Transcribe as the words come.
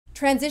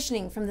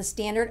Transitioning from the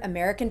standard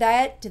American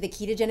diet to the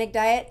ketogenic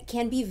diet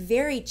can be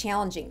very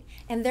challenging,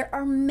 and there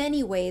are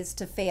many ways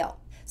to fail.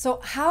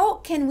 So how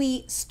can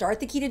we start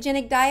the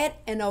ketogenic diet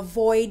and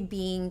avoid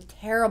being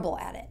terrible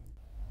at it?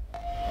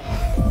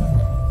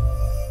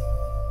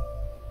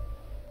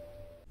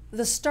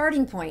 The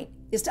starting point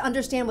is to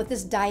understand what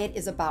this diet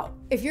is about.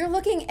 If you're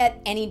looking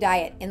at any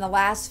diet in the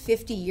last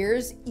 50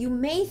 years, you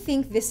may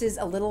think this is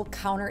a little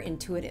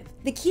counterintuitive.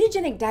 The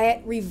ketogenic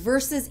diet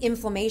reverses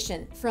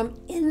inflammation from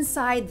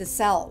inside the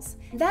cells.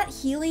 That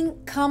healing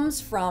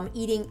comes from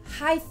eating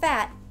high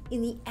fat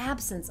in the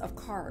absence of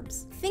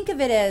carbs. Think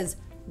of it as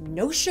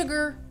no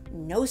sugar,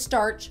 no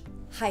starch,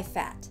 high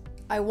fat.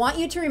 I want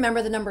you to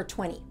remember the number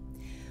 20.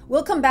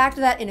 We'll come back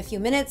to that in a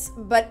few minutes,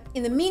 but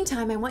in the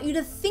meantime, I want you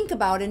to think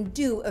about and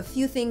do a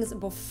few things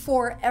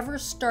before ever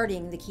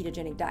starting the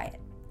ketogenic diet.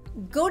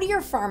 Go to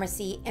your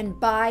pharmacy and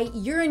buy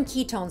urine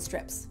ketone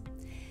strips.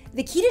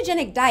 The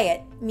ketogenic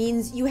diet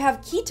means you have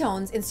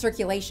ketones in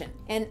circulation,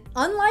 and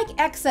unlike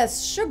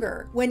excess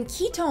sugar, when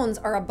ketones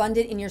are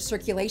abundant in your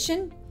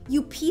circulation,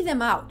 you pee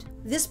them out.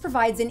 This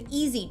provides an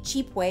easy,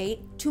 cheap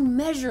way to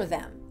measure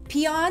them.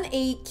 Pee on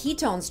a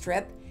ketone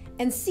strip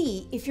and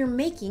see if you're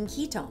making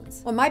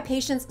ketones. When my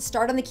patients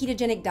start on the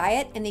ketogenic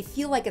diet and they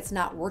feel like it's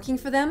not working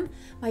for them,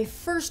 my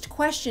first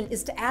question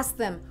is to ask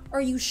them, are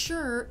you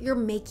sure you're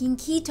making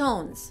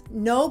ketones?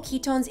 No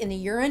ketones in the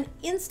urine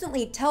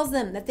instantly tells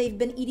them that they've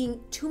been eating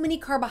too many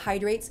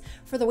carbohydrates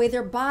for the way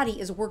their body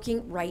is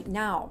working right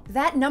now.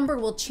 That number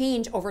will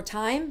change over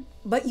time,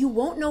 but you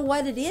won't know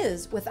what it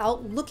is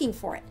without looking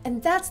for it.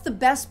 And that's the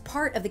best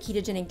part of the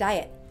ketogenic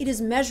diet. It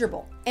is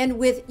measurable. And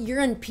with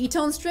urine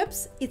ketone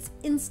strips, it's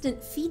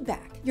instant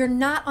feedback. You're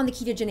not on the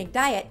ketogenic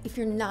diet if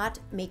you're not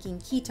making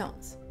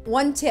ketones.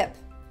 One tip,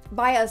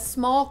 buy a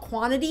small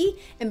quantity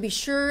and be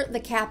sure the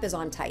cap is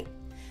on tight.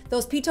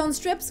 Those ketone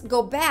strips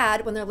go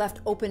bad when they're left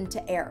open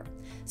to air.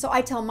 So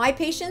I tell my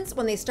patients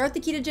when they start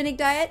the ketogenic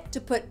diet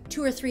to put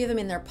 2 or 3 of them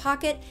in their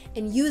pocket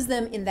and use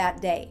them in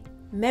that day,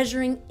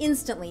 measuring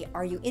instantly,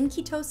 are you in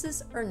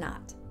ketosis or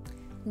not?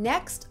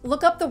 Next,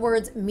 look up the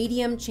words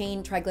medium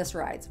chain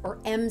triglycerides, or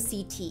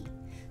MCT,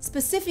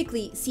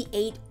 specifically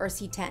C8 or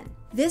C10.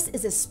 This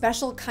is a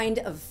special kind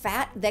of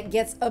fat that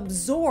gets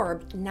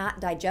absorbed, not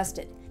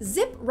digested.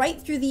 Zip right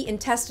through the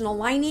intestinal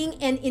lining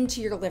and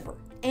into your liver.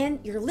 And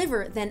your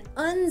liver then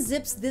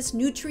unzips this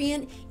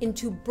nutrient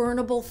into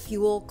burnable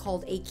fuel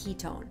called a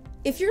ketone.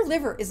 If your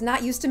liver is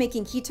not used to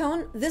making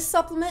ketone, this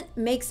supplement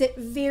makes it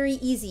very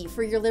easy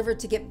for your liver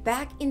to get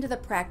back into the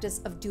practice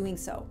of doing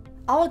so.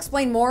 I'll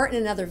explain more in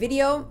another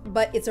video,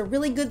 but it's a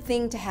really good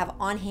thing to have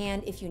on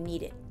hand if you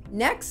need it.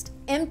 Next,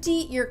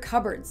 empty your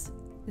cupboards.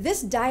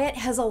 This diet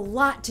has a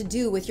lot to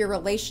do with your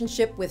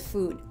relationship with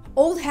food.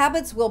 Old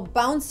habits will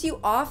bounce you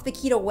off the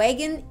keto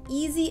wagon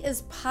easy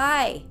as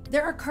pie.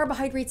 There are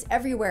carbohydrates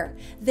everywhere.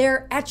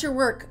 They're at your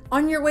work,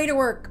 on your way to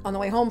work, on the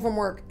way home from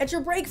work, at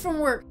your break from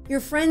work.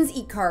 Your friends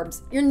eat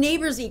carbs, your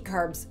neighbors eat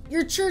carbs,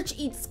 your church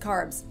eats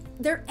carbs.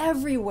 They're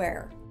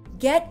everywhere.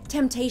 Get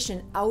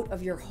temptation out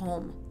of your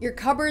home. Your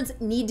cupboards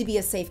need to be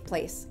a safe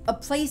place, a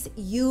place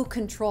you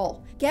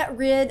control. Get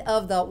rid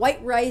of the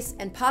white rice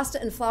and pasta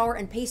and flour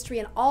and pastry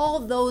and all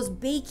those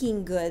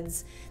baking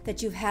goods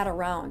that you've had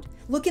around.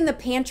 Look in the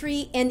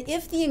pantry, and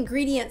if the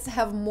ingredients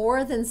have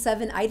more than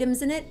 7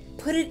 items in it,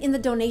 put it in the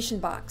donation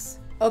box.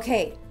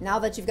 Okay, now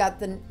that you've got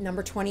the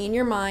number 20 in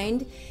your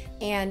mind,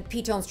 and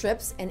ketone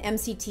strips and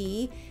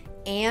MCT,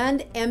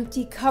 and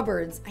empty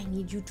cupboards, I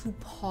need you to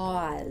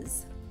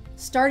pause.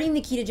 Starting the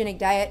ketogenic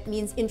diet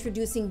means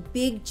introducing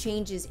big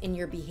changes in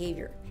your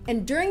behavior.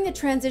 And during the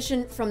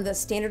transition from the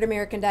standard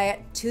American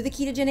diet to the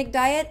ketogenic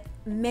diet,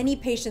 many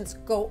patients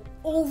go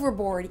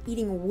overboard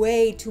eating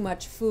way too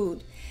much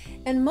food,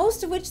 and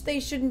most of which they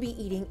shouldn't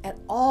be eating at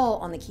all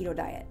on the keto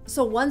diet.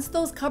 So once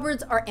those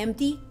cupboards are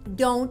empty,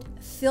 don't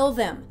fill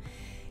them.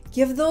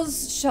 Give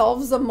those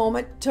shelves a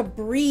moment to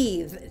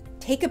breathe.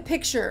 Take a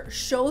picture,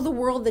 show the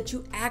world that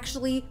you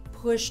actually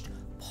pushed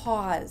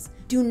pause.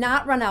 Do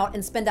not run out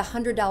and spend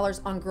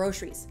 $100 on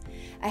groceries.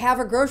 I have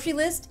a grocery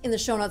list in the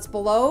show notes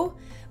below,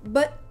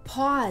 but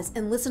pause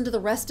and listen to the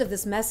rest of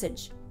this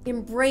message.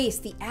 Embrace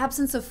the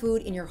absence of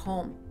food in your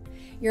home.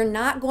 You're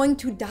not going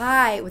to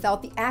die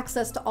without the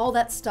access to all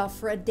that stuff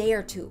for a day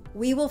or two.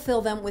 We will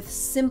fill them with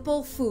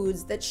simple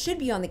foods that should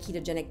be on the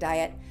ketogenic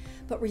diet,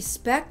 but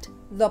respect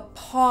the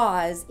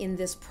pause in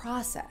this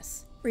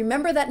process.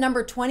 Remember that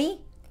number 20?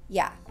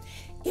 Yeah.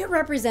 It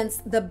represents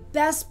the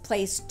best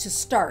place to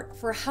start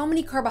for how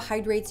many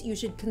carbohydrates you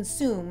should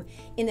consume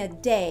in a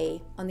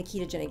day on the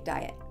ketogenic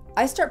diet.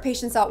 I start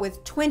patients out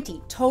with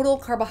 20 total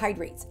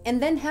carbohydrates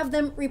and then have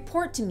them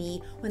report to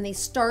me when they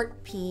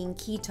start peeing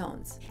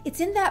ketones. It's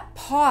in that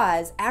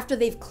pause after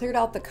they've cleared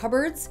out the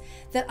cupboards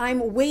that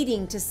I'm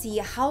waiting to see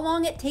how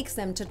long it takes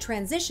them to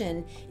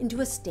transition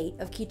into a state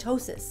of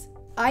ketosis.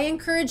 I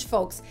encourage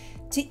folks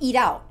to eat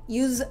out.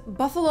 Use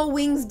buffalo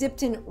wings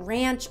dipped in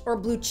ranch or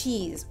blue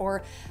cheese,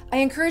 or I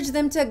encourage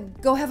them to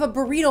go have a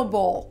burrito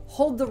bowl.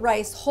 Hold the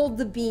rice, hold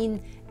the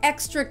bean,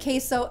 extra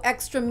queso,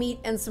 extra meat,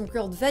 and some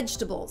grilled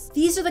vegetables.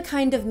 These are the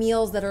kind of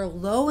meals that are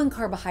low in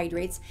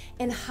carbohydrates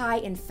and high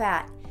in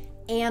fat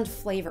and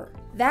flavor.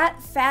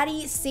 That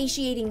fatty,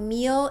 satiating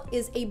meal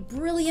is a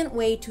brilliant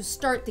way to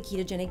start the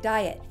ketogenic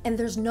diet, and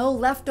there's no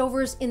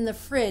leftovers in the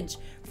fridge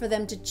for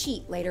them to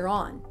cheat later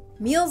on.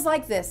 Meals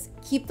like this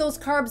keep those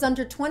carbs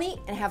under 20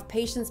 and have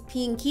patients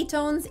peeing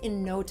ketones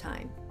in no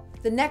time.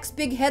 The next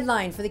big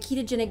headline for the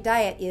ketogenic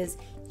diet is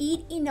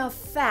eat enough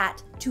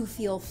fat to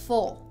feel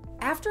full.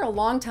 After a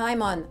long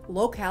time on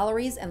low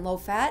calories and low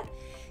fat,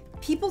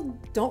 people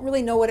don't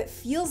really know what it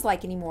feels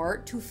like anymore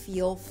to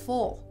feel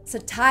full.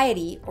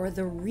 Satiety, or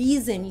the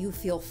reason you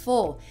feel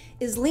full,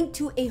 is linked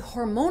to a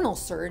hormonal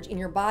surge in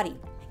your body.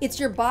 It's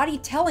your body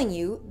telling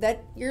you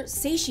that you're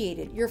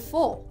satiated, you're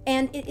full,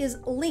 and it is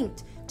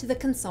linked to the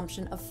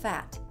consumption of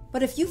fat.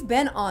 But if you've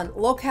been on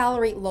low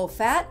calorie, low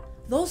fat,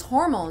 those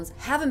hormones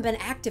haven't been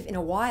active in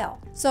a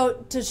while.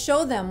 So to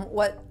show them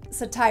what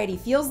satiety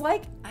feels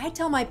like, I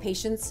tell my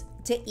patients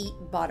to eat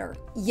butter.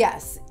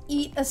 Yes,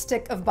 eat a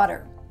stick of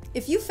butter.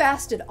 If you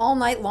fasted all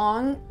night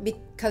long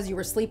because you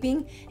were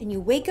sleeping and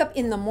you wake up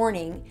in the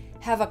morning,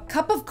 have a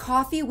cup of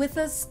coffee with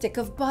a stick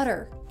of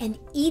butter and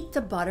eat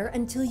the butter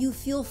until you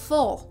feel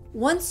full.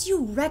 Once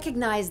you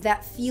recognize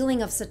that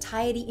feeling of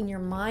satiety in your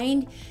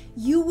mind,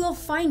 you will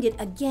find it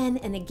again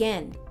and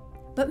again.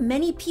 But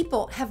many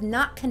people have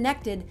not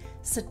connected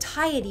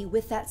satiety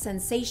with that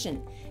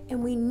sensation,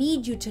 and we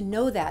need you to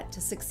know that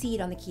to succeed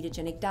on the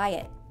ketogenic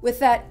diet. With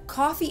that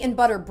coffee and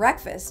butter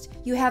breakfast,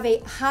 you have a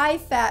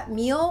high-fat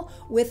meal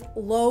with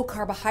low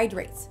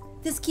carbohydrates.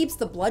 This keeps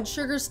the blood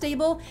sugar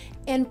stable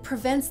and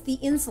prevents the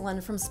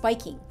insulin from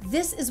spiking.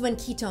 This is when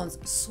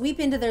ketones sweep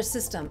into their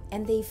system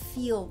and they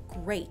feel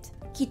great.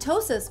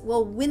 Ketosis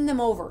will win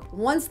them over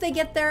once they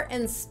get there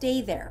and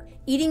stay there.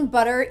 Eating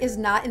butter is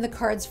not in the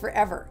cards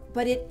forever,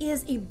 but it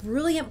is a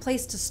brilliant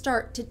place to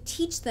start to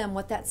teach them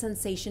what that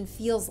sensation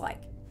feels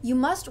like. You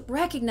must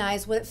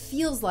recognize what it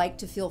feels like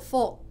to feel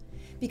full,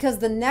 because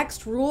the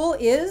next rule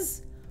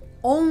is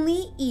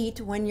only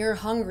eat when you're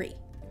hungry.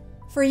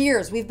 For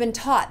years, we've been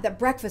taught that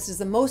breakfast is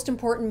the most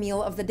important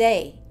meal of the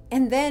day.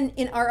 And then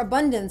in our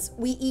abundance,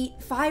 we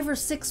eat 5 or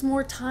 6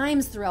 more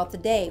times throughout the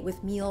day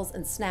with meals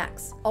and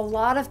snacks. A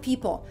lot of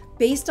people,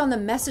 based on the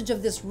message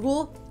of this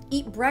rule,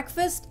 eat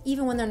breakfast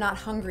even when they're not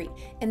hungry.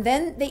 And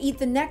then they eat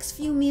the next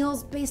few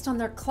meals based on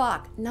their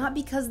clock, not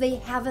because they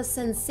have a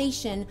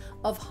sensation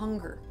of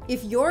hunger.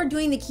 If you're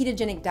doing the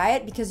ketogenic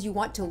diet because you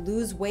want to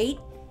lose weight,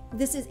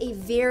 this is a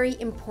very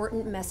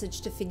important message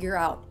to figure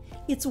out.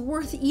 It's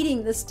worth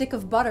eating the stick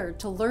of butter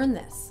to learn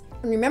this.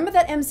 And remember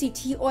that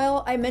MCT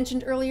oil I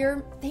mentioned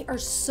earlier? They are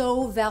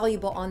so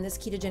valuable on this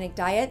ketogenic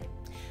diet.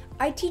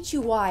 I teach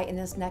you why in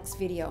this next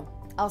video.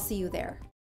 I'll see you there.